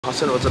它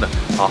生肉真的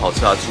好好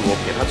吃啊！猪肉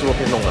片，它猪肉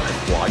片弄得很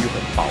滑又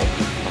很薄，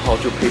然后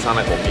就配上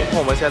那口面。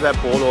我们现在在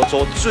婆罗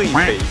洲最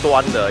北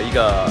端的一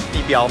个地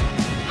标。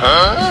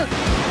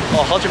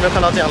哦，好久没有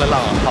看到这样的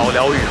浪啊，好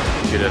疗愈啊，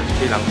觉得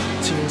非常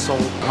轻松。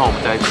然后我们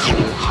在吃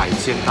海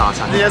鲜大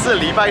餐。今天是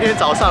礼拜天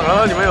早上，然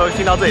后你们有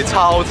听到这里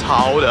超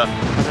潮的，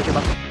看下去吧。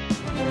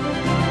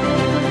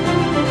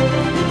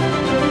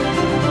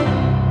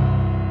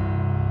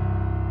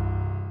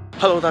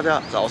 Hello， 大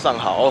家早上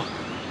好。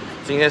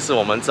今天是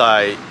我们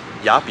在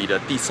雅比的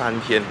第3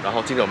天，然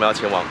后今天我们要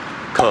前往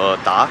可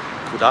达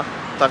古达，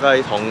大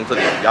概从这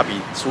里雅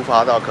比出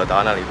发到可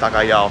达那里，大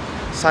概要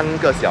3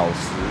个小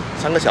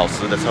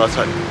时的车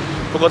程。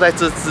不过在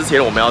这之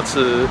前，我们要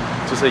吃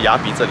就是雅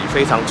比这里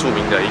非常著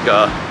名的一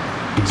个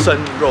生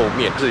肉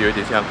面，就是有一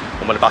点像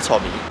我们的巴炒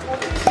米。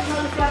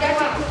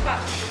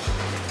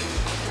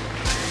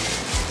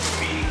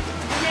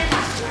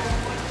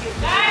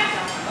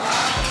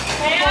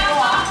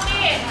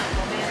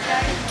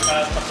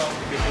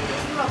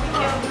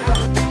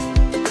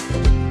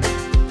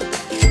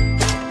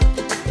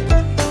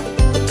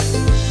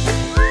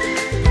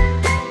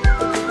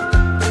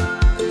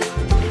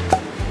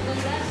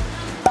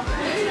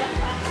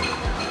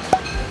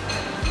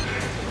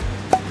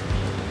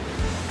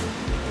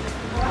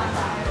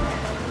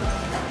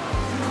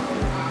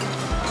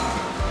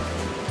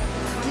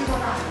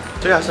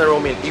 这家生肉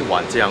面一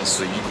碗这样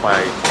11块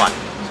半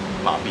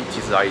马币，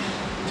其实还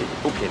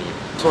不便宜。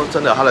说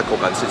真的，它的口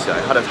感吃起来，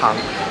它的汤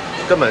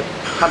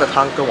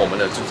跟我们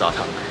的猪杂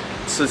汤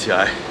吃起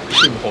来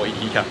一模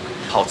一样。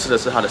好吃的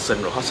是它的生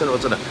肉，它生肉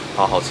真的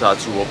好好吃啊！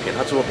猪肉片，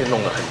它猪肉片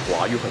弄得很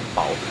滑又很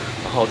薄，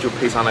然后就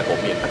配上那口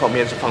面，那口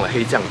面是放了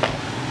黑酱油，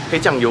黑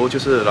酱油就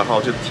是然后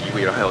就提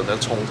味，然后还有那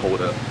葱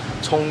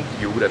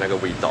油的那个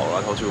味道，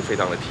然后就非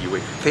常的提味，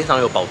非常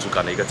有饱足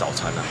感的一个早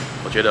餐啊！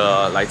我觉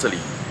得来这里。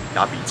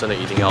 雅比真的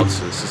一定要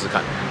试试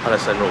看它的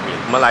生肉面。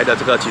我们来的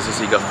这个其实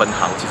是一个分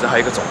行，其实还有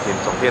一个总店，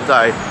总店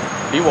在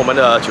离我们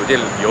的酒店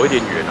有一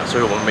点远啊，所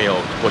以我们没有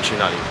过去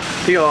那里。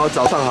听友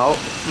早上好，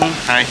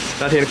嗨。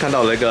那天看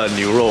到了一个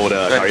牛肉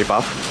的咖喱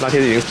包，那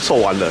天已经售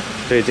完了，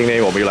所以今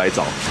天我们又来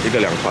找一个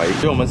2块。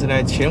所以我们现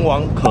在前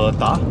往可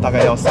达，大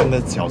概要3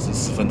个小时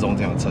10分钟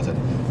这样的车程，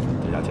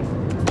等一下见。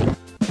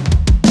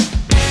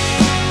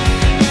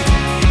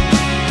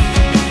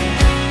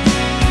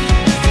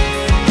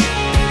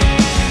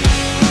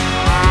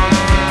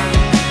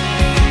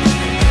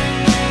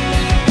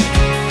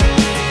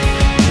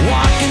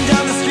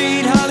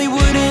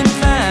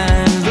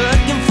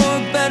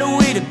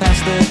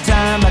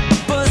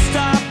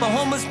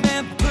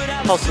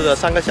 耗时了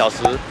3个小时，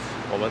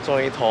我们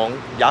终于从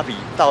雅比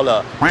到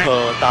了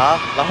可达，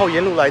然后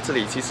沿路来这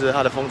里，其实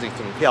它的风景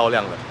挺漂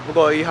亮的。不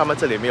过因为他们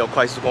这里没有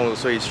快速公路，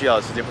所以需要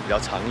的时间会比较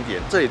长一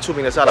点。这里出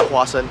名的是它的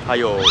花生，还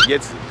有椰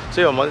子，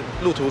所以我们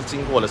路途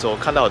经过的时候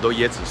看到很多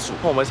椰子树。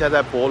我们现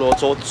在在婆罗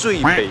洲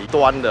最北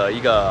端的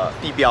一个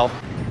地标，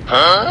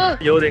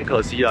有点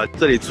可惜啊，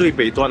这里最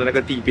北端的那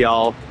个地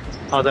标，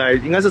它在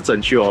应该是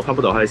整区哦，看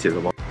不懂它在写什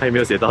么。 它有没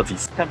有写到几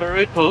时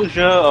 ？Temporary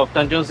closure of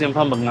Tanjung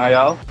Simpang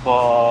Mengayau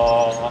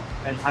for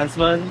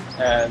enhancement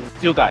and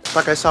修改。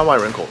大概3万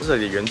人口，这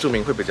里原住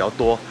民会比较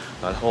多，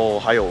然后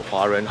还有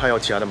华人，还有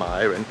其他的马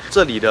来人。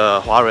这里的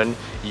华人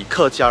以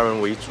客家人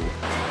为主。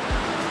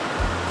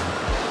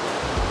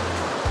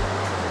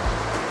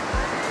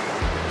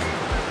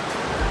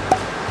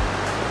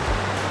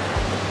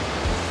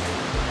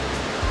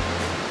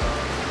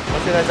我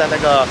们现在在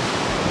那个。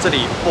 这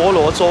里婆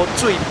罗洲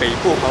最北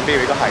部旁边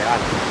有一个海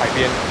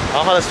边，然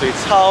后它的水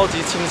超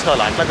级清澈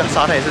蓝，那个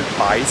沙滩也是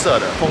白色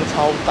的，风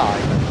超大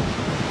耶，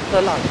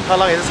它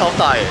浪也是超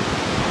大耶，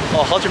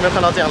哦，好久没有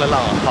看到这样的浪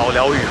啊，好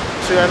疗愈。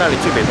虽然那里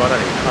最北端那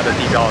里它的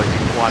地标已经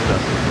关了，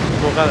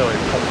不过刚才有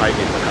空拍给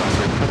你们看，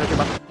所以看下去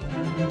吧。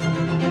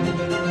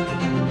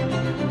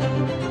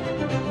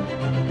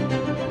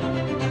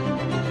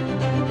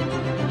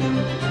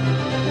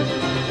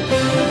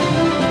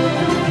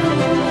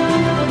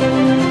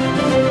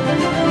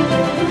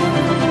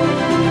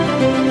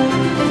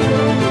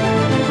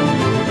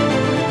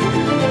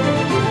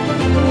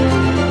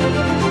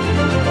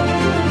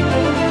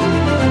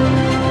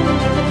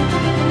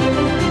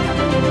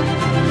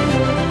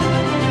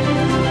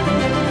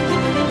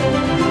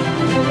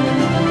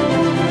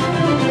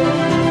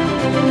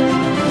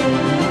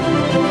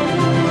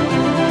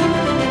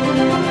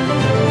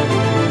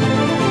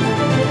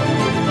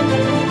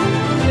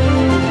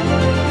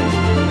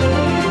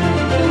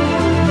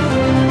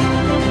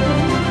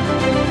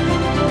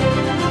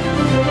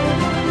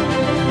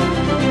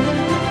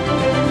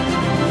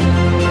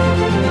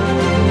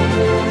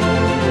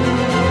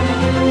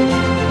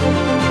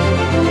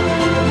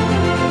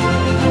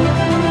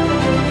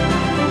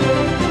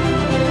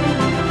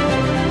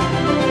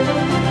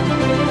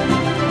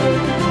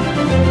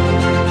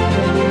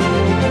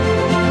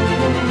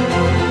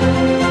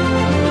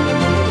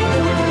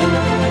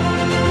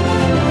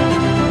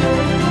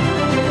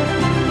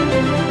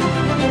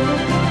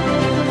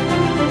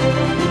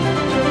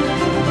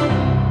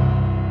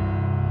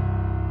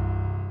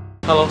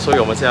 Hello， 所以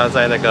我们现在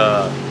在那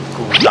个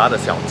古达的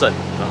小镇，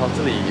然后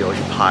这里有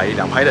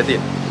两排的店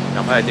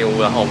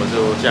屋，然后我们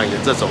就这样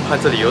沿着走，看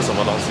这里有什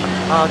么东西，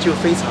就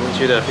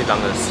觉得非常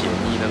的写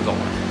意那种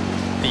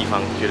地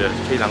方，觉得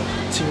非常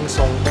轻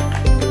松。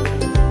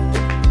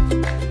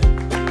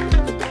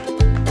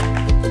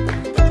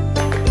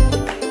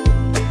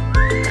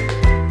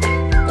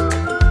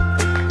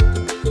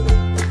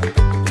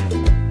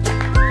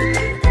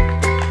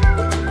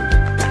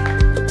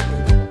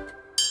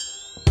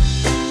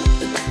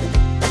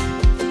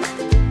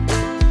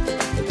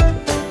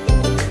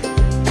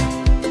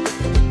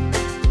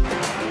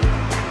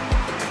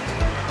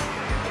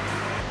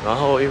然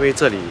后因为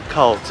这里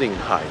靠近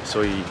海，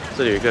所以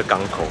这里有一个港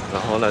口，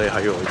然后那里还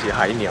有一些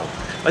海鸟，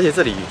而且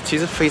这里其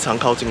实非常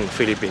靠近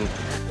菲律宾。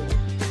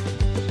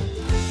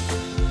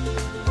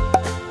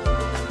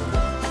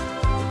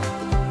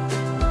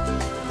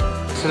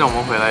现在我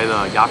们回来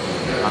了亚庇，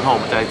然后我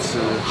们在吃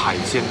海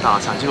鲜大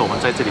餐，就是我们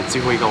在这里最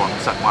后一个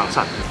晚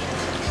上。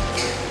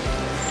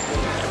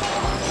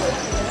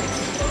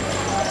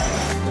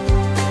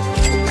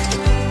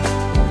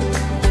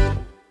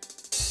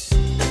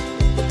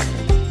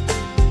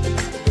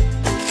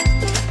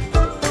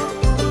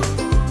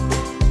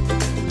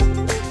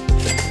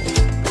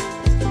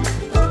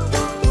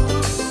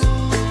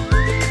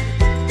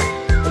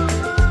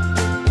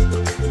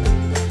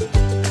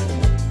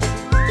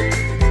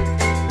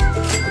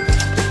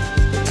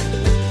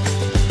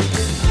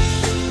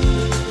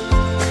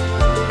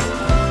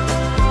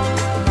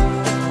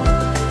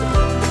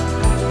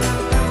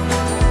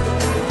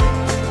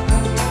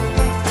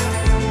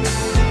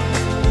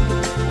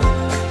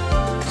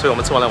所以我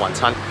们吃完了晚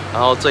餐，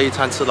然后这一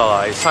餐吃到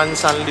来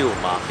336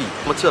马币。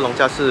我们吃的龙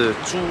虾是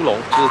猪龙，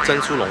就是珍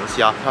珠龙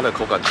虾，它的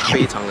口感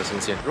非常的新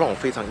鲜。让我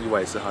非常意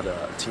外的是它的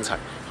青菜，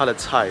它的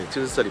菜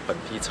就是这里本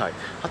地菜，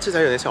它吃起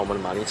来有点像我们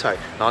的马尼菜，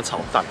然后炒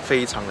蛋，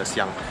非常的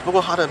香。不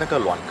过它的那个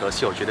软壳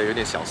蟹，我觉得有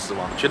点小失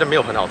望，觉得没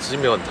有很好吃，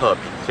没有很特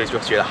别，所以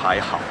就觉得还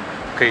好。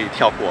可以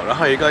跳过，然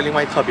后有一个另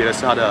外特别的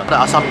是它的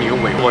阿萨米牛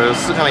尾，我有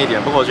试看了一点，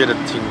不过我觉得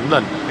挺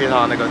嫩的，配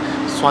上那个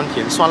酸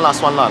甜酸辣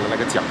的那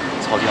个酱，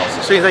超级好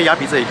吃。所以在亚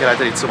庇这里可以来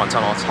这里吃晚餐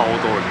哦，超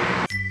多人。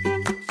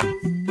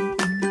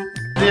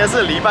今天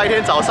是礼拜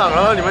天早上，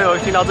然后你们有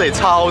听到这里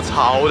超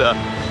潮的，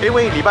因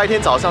为礼拜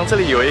天早上这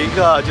里有一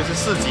个就是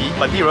市集，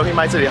本地人会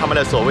卖这里他们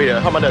的所谓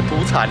的他们的土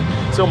产，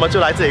所以我们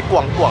就来这里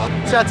逛逛。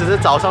现在只是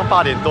早上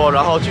8点多，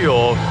然后就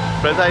有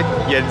人在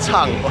演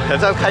唱，好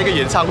像开一个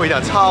演唱会一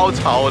样，超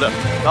潮的。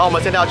然后我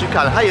们现在要去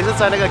看，它也是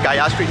在那个加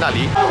雅street那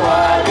里。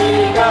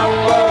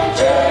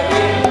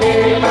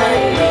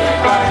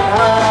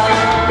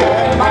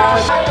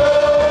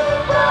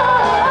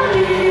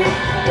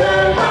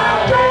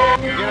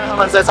他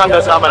们在唱歌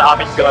是他们的阿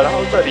兵哥，然后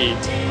这里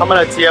他们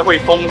的街会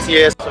封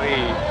街，所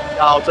以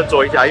要斟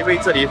酌一下，因为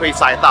这里会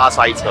大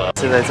塞车。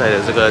现在在的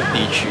这个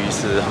地区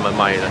是他们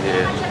卖那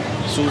些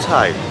蔬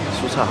菜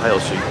还有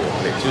水果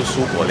类，就是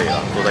蔬果类啦，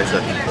都在这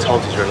里，超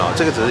级热闹。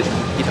这个只是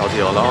一条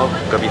街哦，然后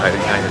隔壁还有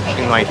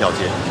另外一条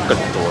街，更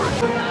多人。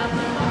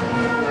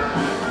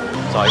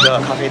找一个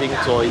咖啡厅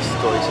坐一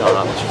下，然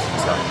后去吃一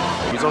下。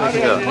雨中的这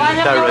个，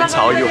但人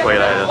潮又回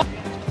来了。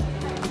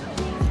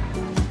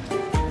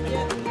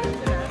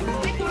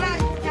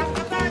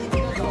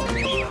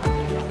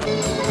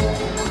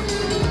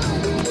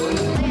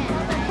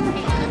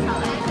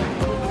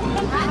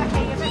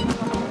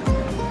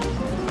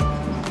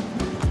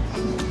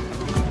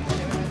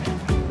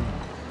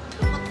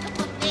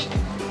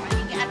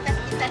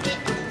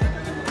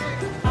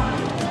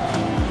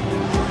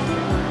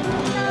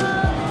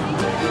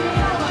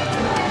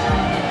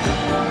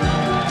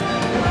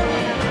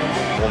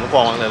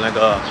逛完了那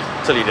个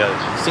这里的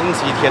星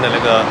期天的那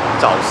个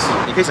早市，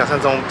你可以想象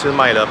中就是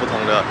卖了不同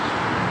的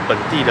本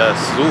地的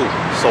食物、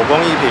手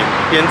工艺品、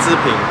编织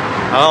品，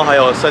然后还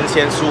有生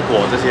鲜蔬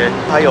果这些，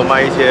还有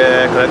卖一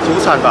些可能土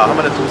产吧，他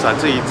们的土产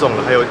自己种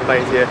的，还有卖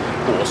一些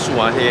果树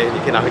啊，那些你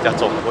可以拿回家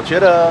种。我觉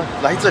得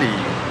来这里，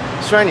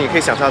虽然你可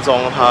以想象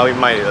中它会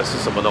卖的是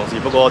什么东西，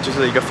不过就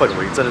是一个氛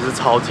围真的是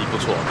超级不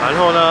错。然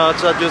后呢，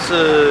这就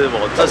是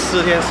我这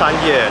4天3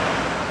夜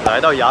来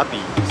到亚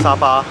庇沙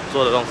巴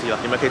做的东西了，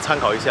你们可以参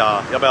考一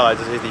下，要不要来这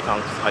些地方，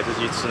还是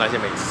去吃那些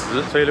美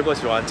食。所以如果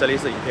喜欢这类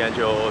似影片，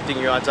就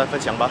订阅、按赞、分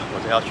享吧。我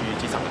就要去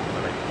机场了，拜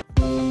拜。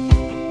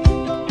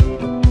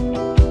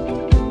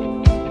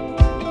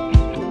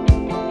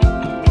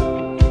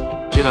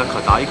觉得可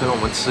达可能我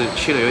们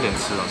去了有点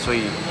迟了，所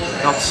以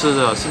要吃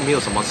的是没有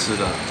什么吃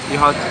的，因为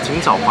它挺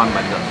早关门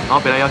的。然后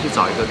本来要去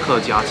找一个客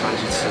家餐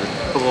去吃，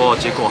不过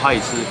结果它也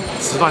是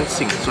时段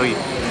性，所以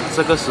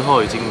这个时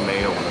候已经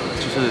没有了。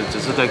就是只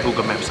是在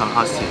Google Map 上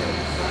它写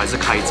还是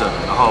开着，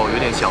然后有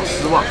点小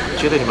失望。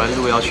觉得你们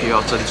如果要去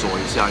要斟酌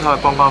一下，它的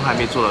观光还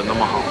没做得那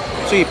么好，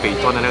最北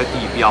端的那个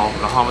地标，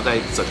然后他们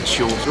在整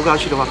修。如果要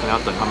去的话，可能要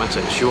等他们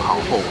整修好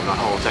后，然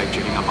后再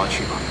决定要不要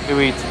去吧。因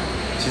为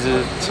其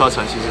实车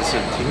程其实是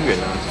挺远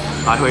的，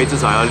来回至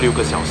少要6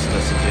个小时的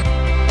时间。